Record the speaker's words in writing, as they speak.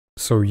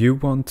So you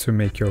want to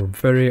make your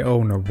very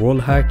own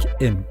Wallhack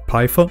in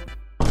Python?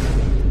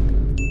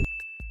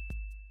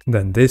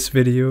 Then this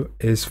video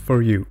is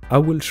for you. I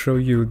will show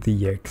you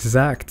the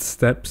exact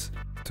steps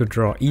to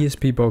draw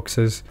ESP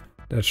boxes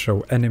that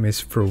show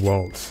enemies through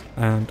walls,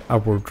 and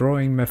our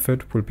drawing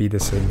method will be the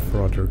same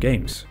for other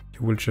games.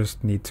 You will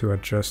just need to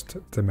adjust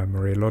the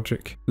memory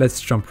logic.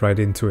 Let's jump right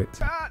into it.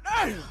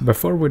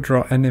 Before we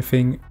draw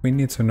anything, we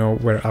need to know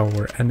where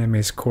our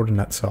enemy's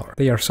coordinates are.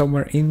 They are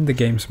somewhere in the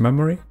game's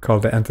memory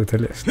called the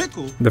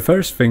entitylist. The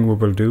first thing we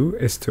will do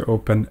is to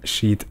open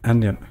Sheet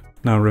Engine.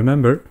 Now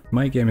remember,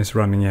 my game is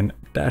running in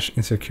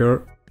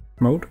 -insecure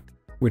mode,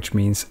 which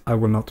means I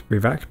will not be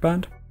VAC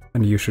banned,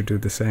 and you should do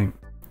the same.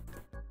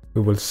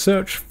 We will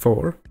search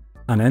for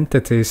an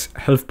entity's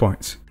health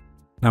points.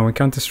 Now in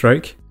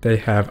Counter-Strike, they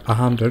have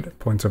 100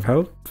 points of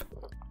health.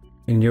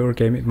 In your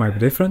game it might be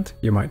different,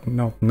 you might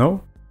not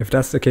know. If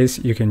that's the case,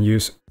 you can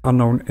use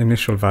unknown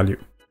initial value.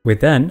 We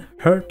then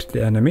hurt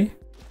the enemy,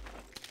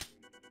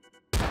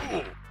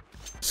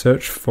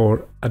 search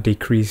for a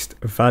decreased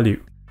value.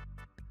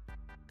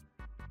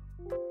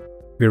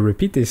 We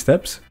repeat these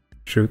steps,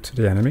 shoot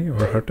the enemy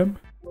or hurt them,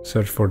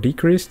 search for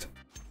decreased,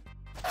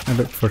 and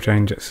look for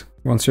changes.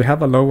 Once you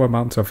have a low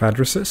amount of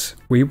addresses,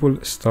 we will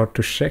start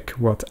to check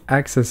what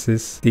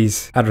accesses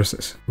these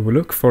addresses. We will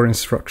look for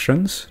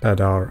instructions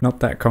that are not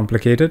that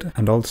complicated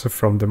and also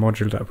from the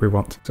module that we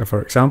want. So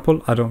for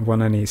example, I don't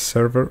want any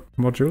server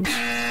modules,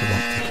 I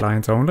want the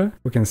client only.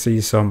 We can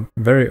see some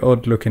very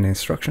odd looking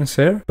instructions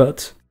here,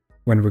 but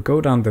when we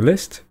go down the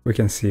list, we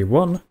can see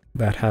one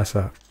that has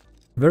a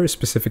very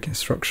specific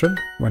instruction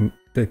when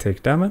they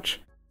take damage,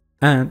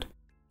 and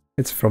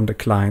it's from the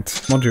client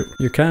module.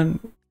 You can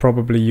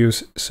probably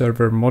use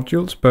server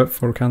modules, but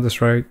for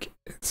Counter-Strike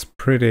it's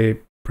pretty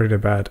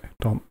bad.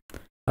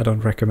 I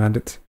don't recommend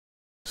it.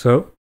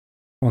 So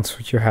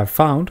once you have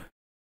found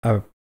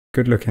a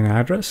good looking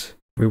address,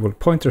 we will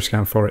pointer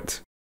scan for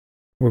it.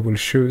 We will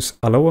choose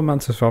a low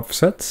amount of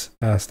offsets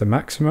as the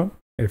maximum.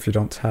 If you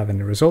don't have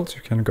any results,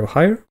 you can go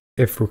higher.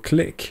 If we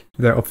click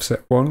the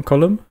offset 1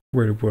 column,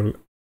 we will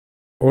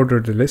order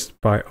the list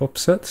by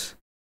offsets,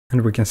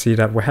 and we can see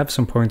that we have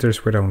some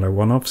pointers with only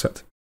one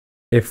offset.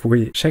 If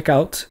we check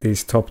out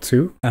these top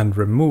two and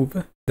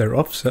remove their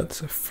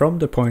offsets from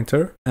the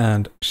pointer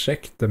and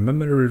check the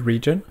memory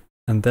region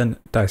and then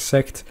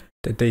dissect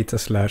the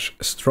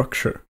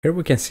data/structure, here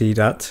we can see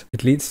that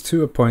it leads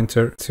to a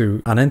pointer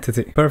to an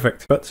entity.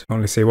 Perfect, but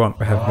only see one.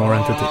 We have more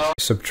entities.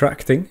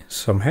 Subtracting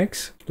some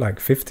hex, like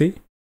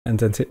 50, and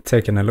then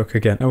taking a look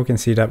again. Now we can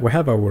see that we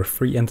have our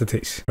 3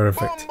 entities.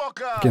 Perfect.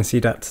 You can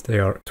see that they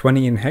are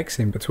 20 in hex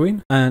in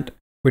between, and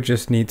we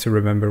just need to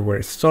remember where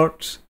it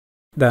starts,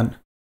 then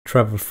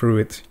travel through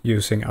it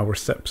using our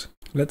steps.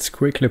 Let's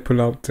quickly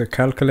pull out the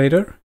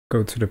calculator,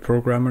 go to the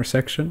programmer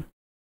section,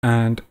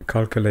 and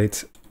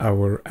calculate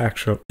our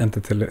actual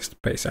entity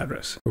list base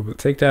address. We will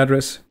take the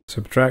address,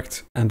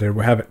 subtract, and there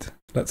we have it.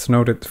 Let's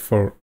note it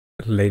for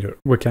later.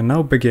 We can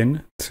now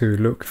begin to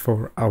look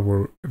for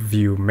our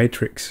view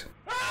matrix.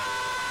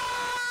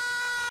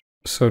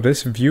 So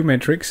this view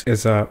matrix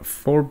is a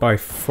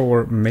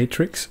 4x4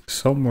 matrix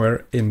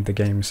somewhere in the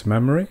game's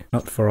memory,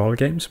 not for all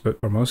games, but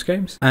for most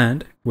games.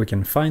 And we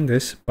can find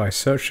this by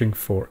searching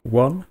for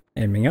 1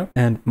 aiming up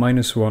and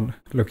 -1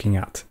 looking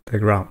at the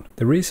ground.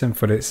 The reason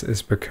for this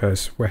is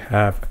because we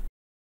have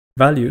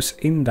values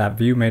in that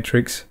view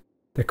matrix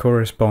that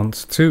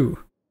corresponds to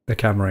the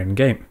camera in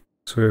game.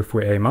 So if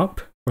we aim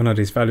up, one of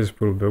these values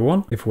will be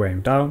 1. If we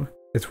aim down,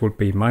 it will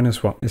be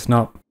 -1. It's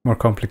not more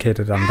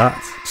complicated than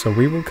that. So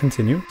we will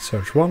continue,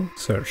 search 1,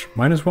 search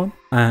 -1,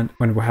 and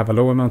when we have a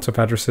low amount of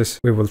addresses,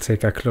 we will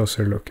take a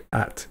closer look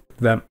at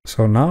them.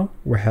 So now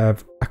we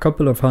have a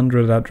couple of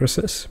 100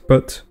 addresses,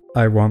 but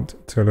I want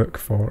to look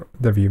for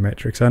the view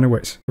matrix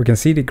anyways. We can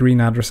see the green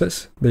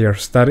addresses. They are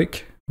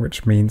static,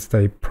 which means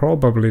they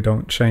probably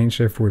don't change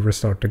if we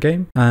restart the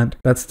game, and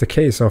that's the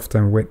case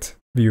often with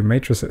view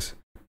matrices.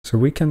 So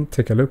we can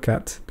take a look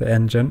at the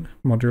engine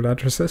module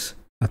addresses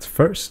at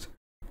first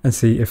and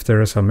see if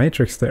there is a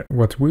matrix there.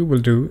 What we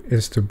will do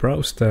is to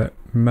browse the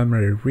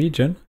memory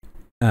region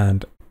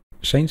and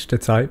change the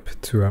type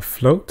to a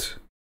float.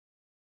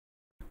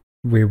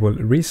 We will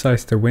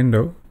resize the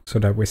window so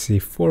that we see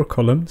 4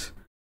 columns,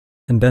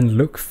 and then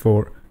look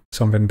for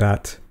something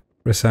that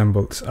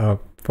resembles a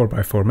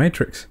 4x4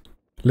 matrix,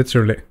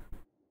 literally.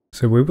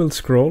 So we will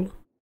scroll,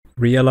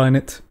 realign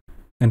it,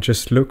 and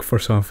just look for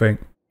something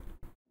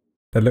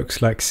that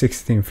looks like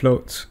 16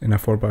 floats in a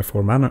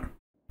 4x4 manner.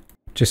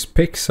 Just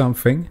pick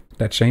something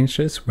that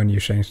changes when you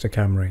change the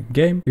camera in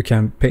game. You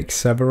can pick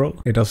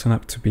several. It doesn't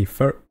have to be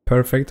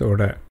perfect or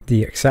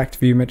the exact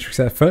view matrix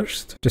at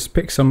first. Just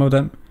pick some of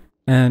them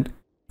and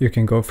you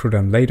can go through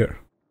them later.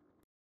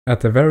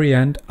 At the very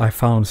end, I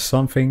found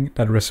something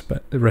that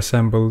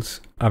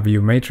resembles a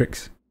view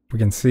matrix. We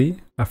can see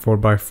a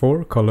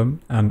 4x4 column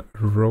and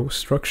row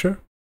structure.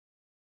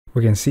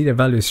 We can see the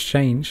values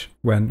change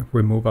when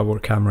we move our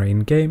camera in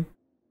game,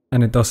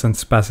 and it doesn't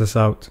space us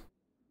out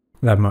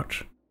that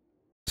much.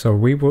 So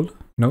we will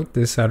note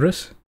this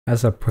address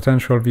as a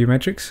potential view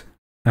matrix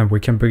and we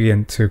can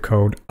begin to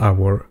code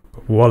our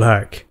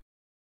Wallhack.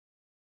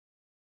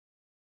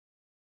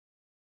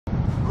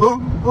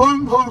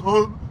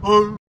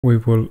 We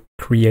will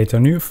create a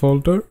new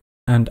folder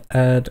and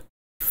add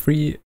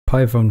 3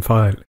 Python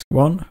files.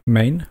 One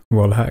main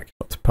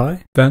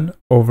wallhack.py, then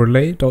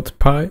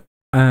overlay.py,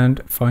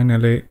 and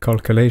finally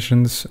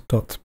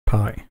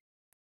calculations.py.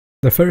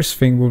 The first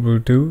thing we will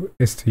do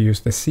is to use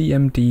the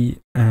cmd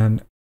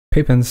and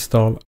pip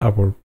install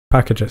our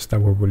packages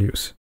that we will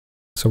use.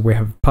 So we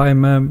have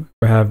pymem,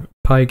 we have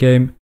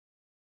pygame,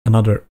 and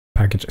other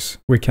packages.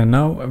 We can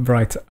now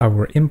write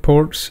our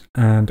imports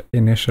and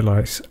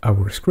initialize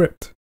our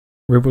script.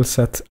 We will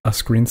set a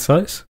screen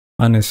size,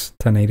 mine is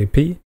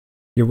 1080p.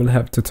 You will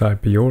have to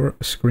type your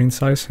screen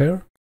size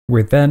here.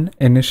 We then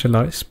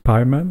initialize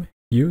pymem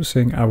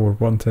using our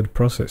wanted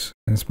process.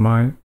 Since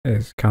mine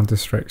is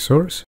Counter-Strike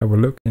source, I will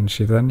look in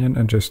SheetEngine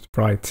and just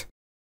write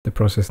the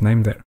process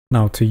name there.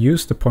 Now to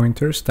use the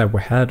pointers that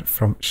we had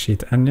from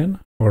SheetEngine,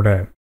 or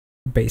the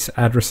base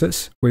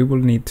addresses, we will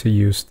need to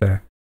use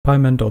the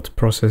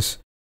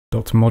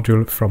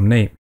pymem.process.module from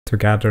name to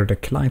gather the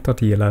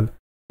client.dll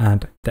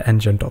and the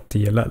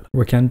engine.dll.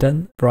 We can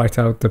then write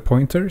out the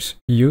pointers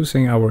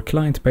using our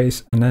client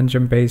base and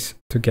engine base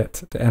to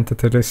get the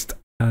entity list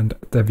and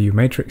the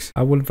viewmatrix.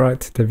 I will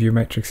write the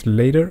viewmatrix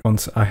later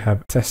once I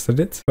have tested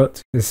it,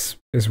 but this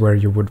is where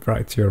you would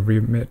write your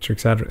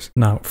viewmatrix address.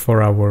 Now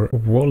for our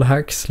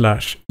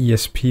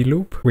wallhack/ESP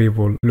loop, we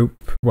will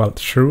loop while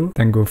true,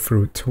 then go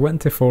through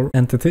 24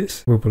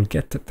 entities. We will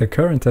get the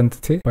current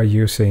entity by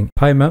using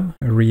pymem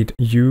read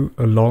u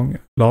long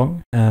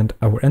and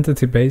our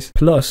entity base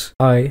plus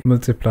I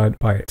multiplied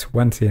by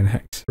 20 in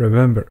hex.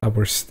 Remember,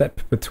 our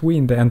step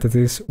between the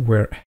entities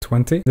were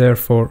 20,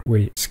 therefore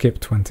we skip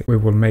 20. We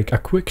will make a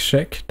quick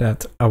check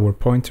that our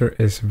pointer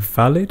is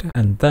valid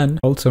and then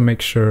also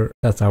make sure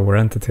that our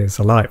entity is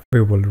alive.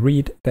 We will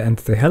read the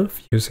entity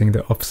health using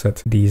the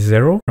offset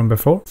d0 from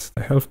before, it's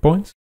the health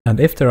points, and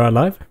if they're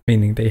alive,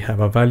 meaning they have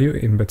a value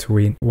in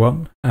between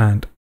 1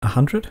 and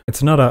 100.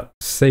 It's not a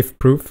safe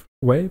proof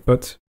way,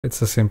 but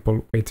it's a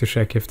simple way to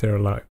check if they're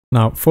alive.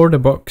 Now for the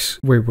box,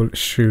 we will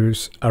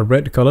choose a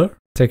red color.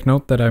 Take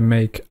note that I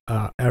make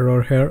an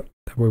error here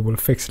that we will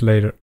fix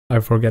later.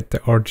 I forget the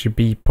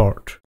RGB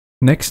part.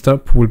 Next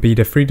up will be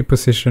the 3D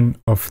position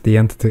of the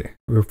entity.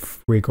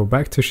 If we go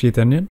back to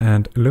SheetEngine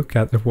and look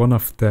at one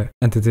of the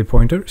entity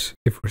pointers,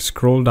 if we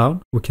scroll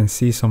down, we can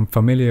see some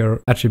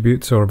familiar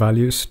attributes or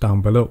values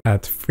down below.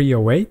 At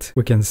 308,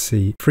 we can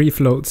see 3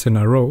 floats in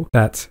a row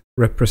that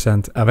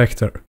represent a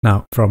vector.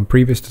 Now, from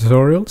previous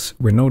tutorials,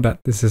 we know that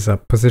this is a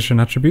position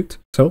attribute,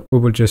 so we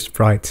will just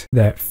write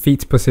the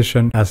feet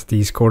position as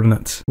these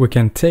coordinates. We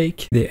can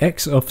take the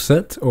x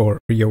offset or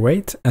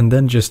 308 and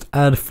then just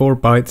add 4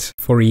 bytes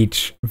for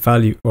each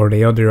value or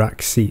the other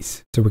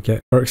axes. So we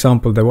get, for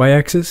example, the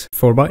y-axis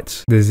 4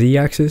 bytes, the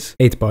z-axis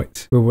 8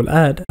 bytes. We will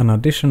add an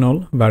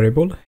additional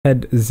variable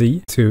head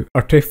z to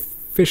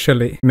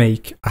artificially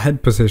make a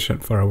head position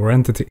for our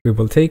entity. We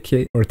will take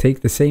it or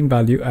take the same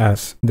value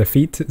as the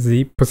feet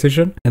z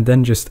position and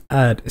then just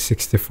add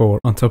 64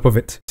 on top of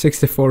it.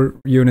 64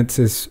 units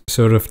is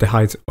sort of the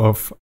height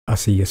of a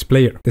CS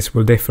player. This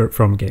will differ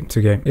from game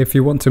to game. If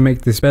you want to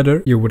make this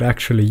better, you would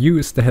actually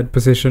use the head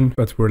position,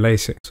 but we're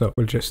lazy, so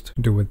we'll just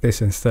do with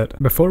this instead.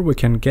 Before we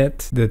can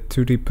get the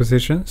 2D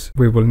positions,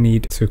 we will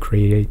need to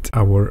create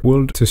our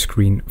world to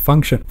screen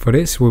function. For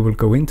this, we will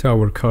go into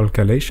our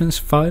calculations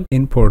file,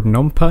 import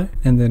numpy,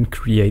 and then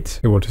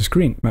create the world to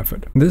screen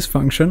method. This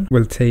function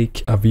will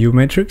take a view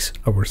matrix,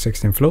 our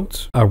 16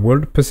 floats, a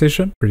world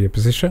position, 3D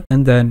position,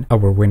 and then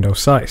our window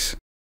size.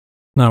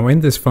 Now in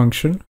this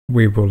function,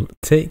 we will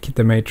take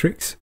the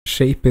matrix,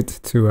 shape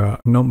it to a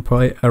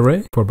numpy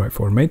array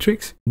 4x4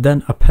 matrix,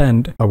 then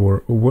append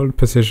our world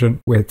position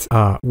with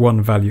a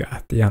 1 value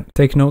at the end.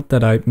 Take note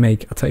that I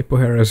make a typo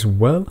here as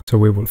well, so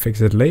we will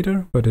fix it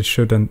later, but it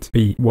shouldn't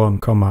be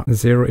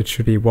 1,0, it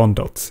should be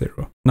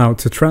 1.0. Now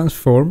to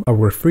transform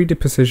our 3D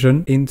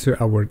position into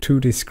our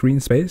 2D screen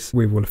space,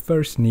 we will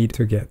first need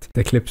to get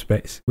the clip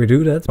space. We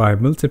do that by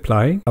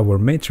multiplying our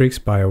matrix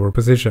by our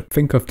position.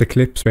 Think of the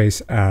clip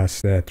space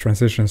as the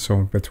transition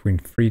zone between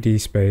 3D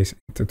space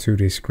into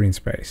 2D screen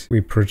space. We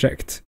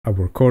project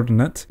our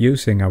coordinate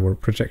using our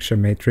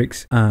projection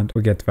matrix and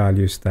we get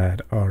values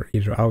that are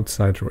either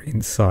outside or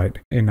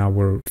inside in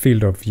our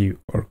field of view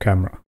or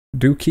camera.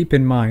 Do keep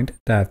in mind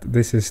that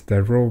this is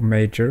the row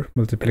major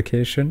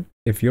multiplication.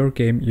 If your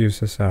game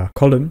uses a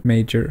column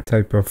major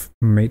type of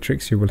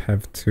matrix, you will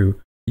have to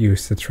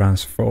use the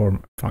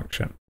transform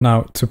function.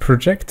 Now, to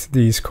project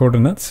these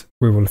coordinates,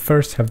 we will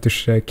first have to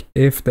check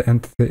if the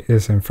entity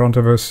is in front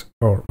of us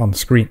or on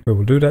screen. We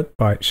will do that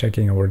by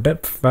checking our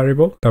depth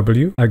variable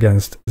w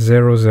against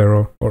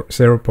 0,0 or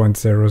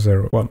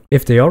 0.001.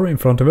 If they are in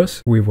front of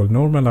us, we will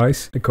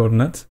normalize the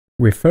coordinates.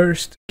 We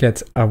first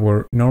get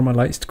our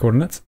normalized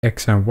coordinates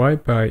x and y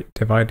by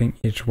dividing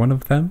each one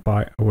of them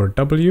by our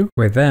w.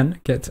 We then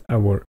get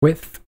our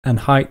width and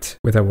height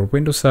with our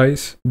window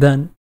size.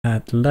 Then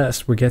at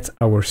last we get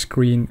our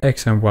screen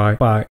x and y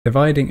by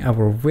dividing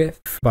our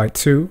width by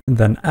 2 and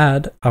then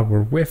add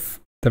our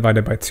width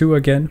divided by 2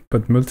 again,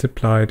 but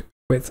multiplied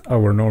with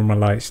our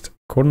normalized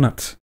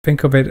coordinates.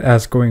 Think of it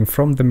as going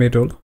from the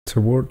middle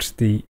towards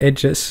the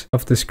edges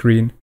of the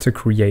screen to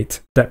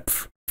create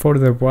depth. For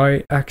the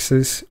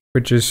y-axis,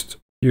 we just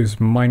use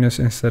minus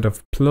instead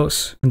of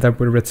plus, and that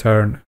will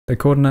return the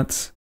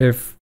coordinates.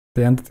 If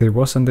the entity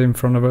wasn't in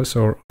front of us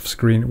or off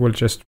screen, we'll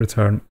just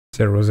return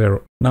 0,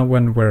 0. Now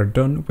when we're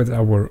done with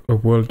our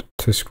world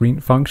to screen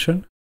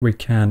function, we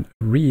can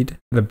read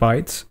the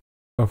bytes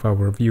of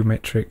our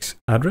viewmatrix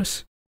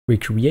address. We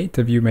create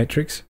the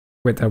viewmatrix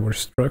with our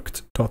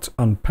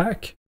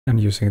struct.unpack and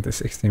using the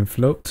 16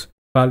 float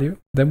value.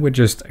 Then we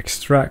just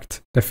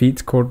extract the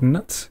feed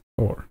coordinates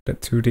or the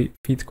 2D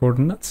feed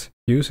coordinates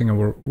using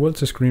our world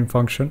to screen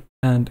function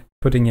and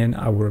putting in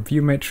our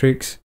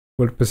viewmatrix,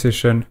 world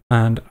position,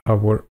 and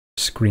our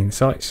screen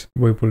size.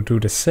 We will do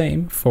the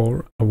same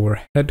for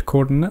our head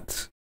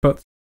coordinates,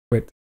 but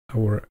with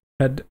our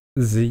head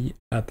z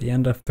at the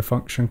end of the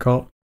function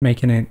call,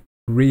 making it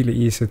really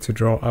easy to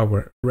draw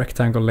our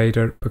rectangle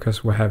later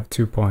because we have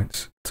 2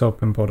 points,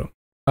 top and bottom.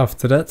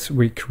 After that,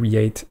 we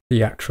create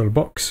the actual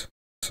box.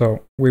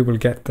 So we will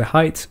get the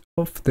height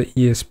of the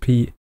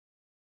ESP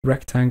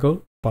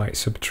rectangle by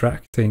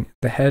subtracting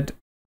the head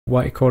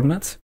y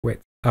coordinate with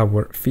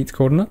our feet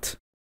coordinate.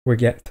 We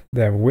get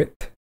the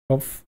width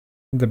of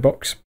the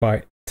box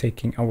by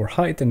taking our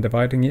height and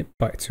dividing it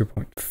by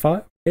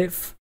 2.5.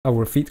 If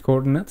our feet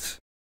coordinates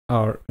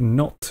are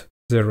not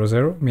 0,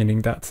 0,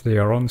 meaning that they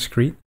are on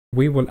screen,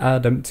 we will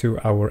add them to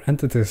our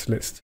entities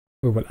list.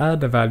 We will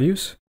add the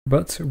values,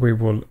 but we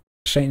will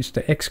change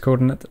the x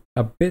coordinate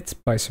a bit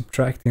by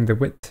subtracting the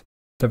width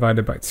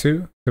divided by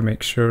 2 to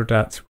make sure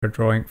that we're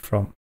drawing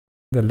from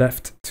the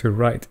left to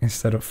right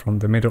instead of from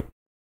the middle.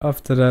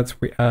 After that,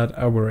 we add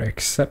our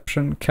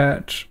exception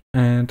catch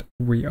and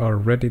we are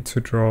ready to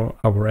draw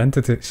our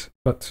entities,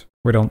 but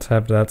we don't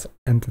have that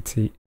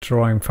entity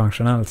drawing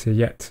functionality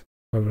yet.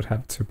 We would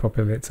have to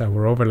populate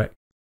our overlay.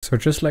 So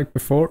just like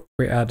before,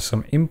 we add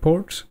some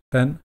imports,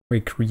 then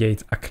we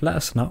create a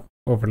class now,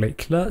 overlay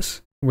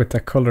class, with a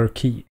color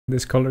key.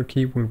 This color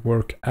key will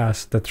work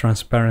as the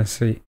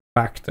transparency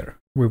factor.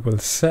 We will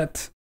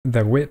set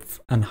the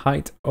width and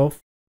height of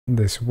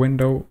this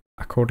window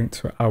according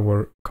to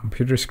our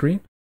computer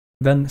screen,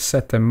 then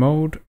set the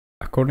mode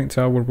according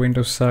to our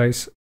window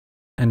size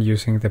and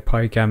using the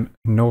pygam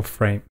no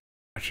frame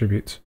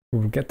attribute. We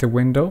will get the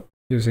window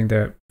using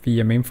the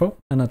VM info,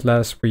 and at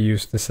last we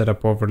use the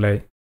setup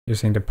overlay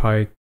using the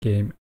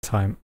pygame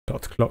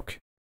time.clock.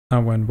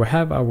 And when we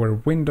have our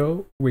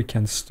window, we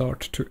can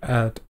start to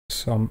add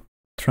some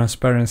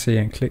transparency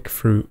and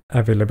click-through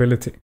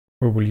availability.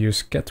 We will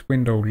use get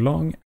window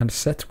long and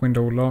set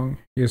window long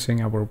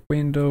using our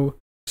window,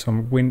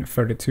 some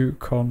win32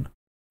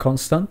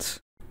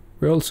 constants.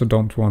 We also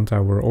don't want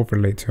our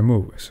overlay to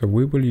move, so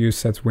we will use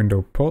set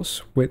window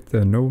pause with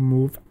the no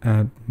move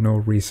and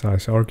no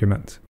resize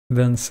argument.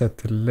 Then set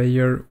the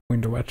layer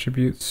window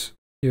attributes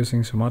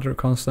using some other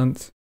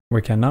constant.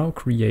 We can now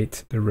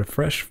create the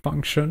refresh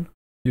function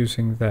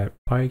using the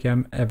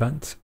pygam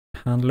event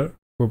handler.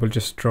 We will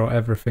just draw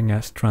everything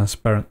as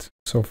transparent.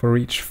 So for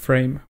each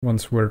frame,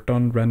 once we're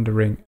done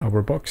rendering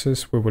our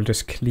boxes, we will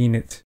just clean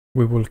it.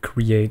 We will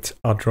create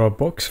a draw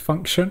box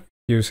function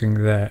using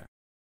the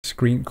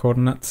screen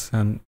coordinates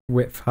and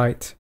width,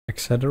 height,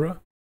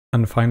 etc.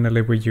 And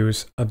finally, we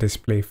use a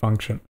display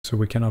function so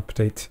we can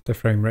update the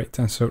frame rate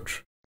and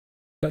such.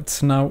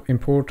 Let's now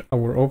import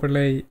our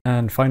overlay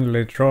and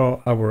finally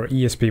draw our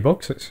ESP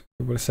boxes.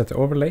 We will set the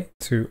overlay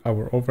to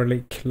our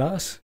overlay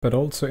class, but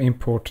also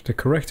import the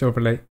correct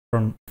overlay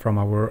from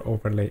our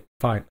overlay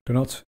file. Do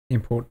not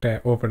import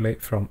the overlay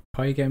from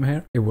pygame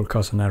here, it will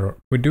cause an error.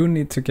 We do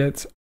need to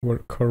get our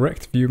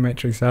correct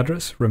viewmatrix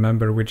address.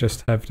 Remember, we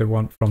just have the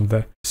one from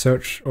the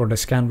search or the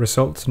scan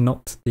results,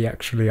 not the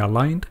actually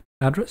aligned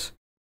address.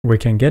 We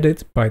can get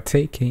it by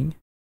taking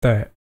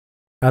the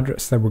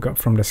address that we got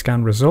from the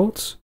scan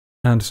results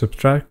and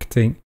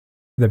subtracting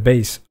the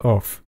base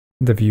of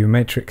the view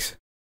matrix,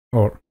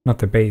 or not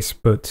the base,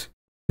 but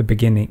the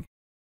beginning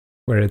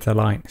where it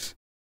aligns.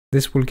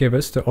 This will give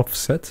us the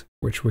offset,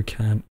 which we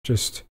can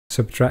just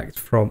subtract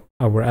from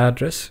our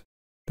address,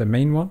 the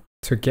main one,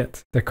 to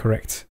get the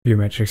correct view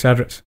matrix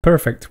address.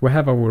 Perfect, we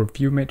have our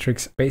view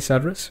matrix base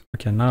address. We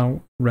can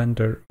now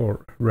render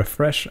or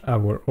refresh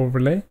our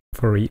overlay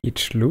for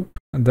each loop,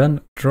 and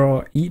then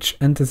draw each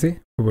entity.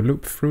 We will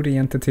loop through the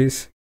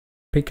entities,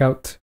 pick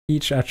out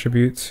each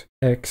attribute,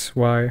 x,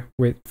 y,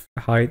 width,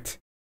 height,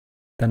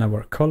 then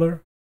our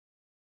color,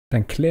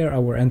 then clear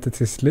our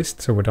entities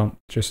list so we don't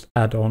just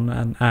add on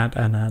and add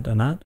and add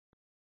and add.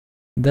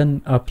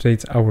 Then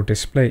update our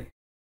display.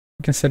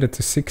 You can set it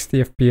to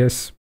 60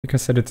 FPS, you can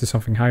set it to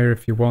something higher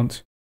if you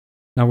want.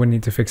 Now we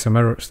need to fix some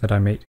errors that I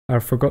made. I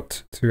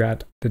forgot to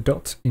add the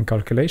dot in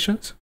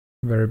calculations,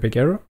 very big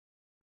error.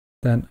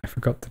 Then I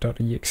forgot the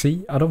 .exe.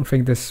 I don't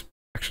think this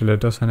actually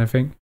does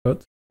anything,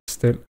 but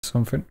still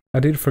something.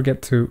 I did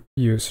forget to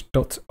use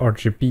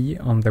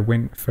 .rgb on the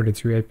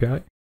Win32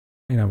 API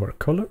in our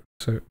color,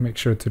 so make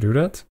sure to do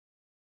that.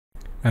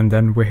 And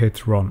then we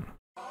hit run.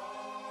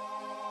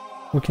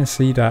 We can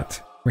see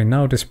that we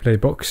now display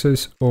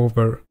boxes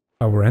over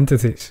our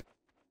entities.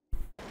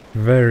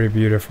 Very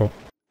beautiful.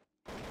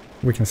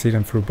 We can see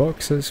them through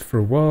boxes,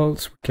 through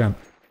walls, we can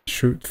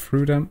shoot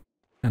through them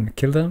and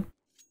kill them.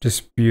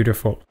 Just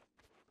beautiful.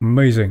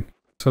 Amazing.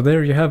 So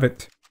there you have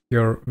it.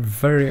 Your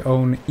very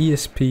own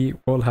ESP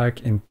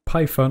wallhack in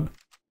Python.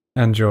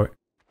 Enjoy.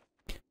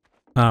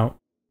 Now,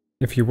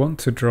 if you want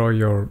to draw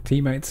your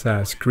teammates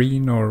as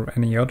green or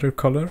any other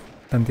color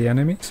than the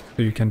enemies,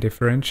 so you can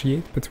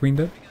differentiate between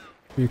them,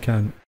 you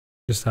can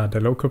just add a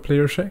local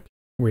player check.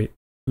 We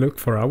look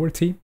for our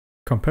team,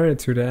 compare it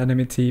to the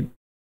enemy team,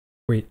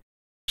 we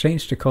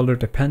change the color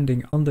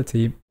depending on the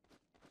team,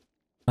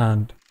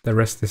 and the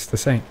rest is the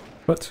same.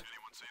 But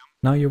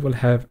now you will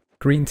have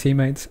green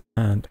teammates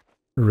and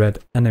red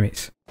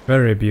enemies.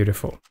 Very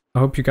beautiful. I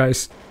hope you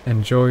guys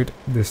enjoyed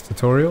this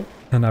tutorial,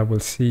 and I will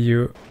see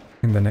you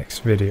in the next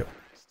video.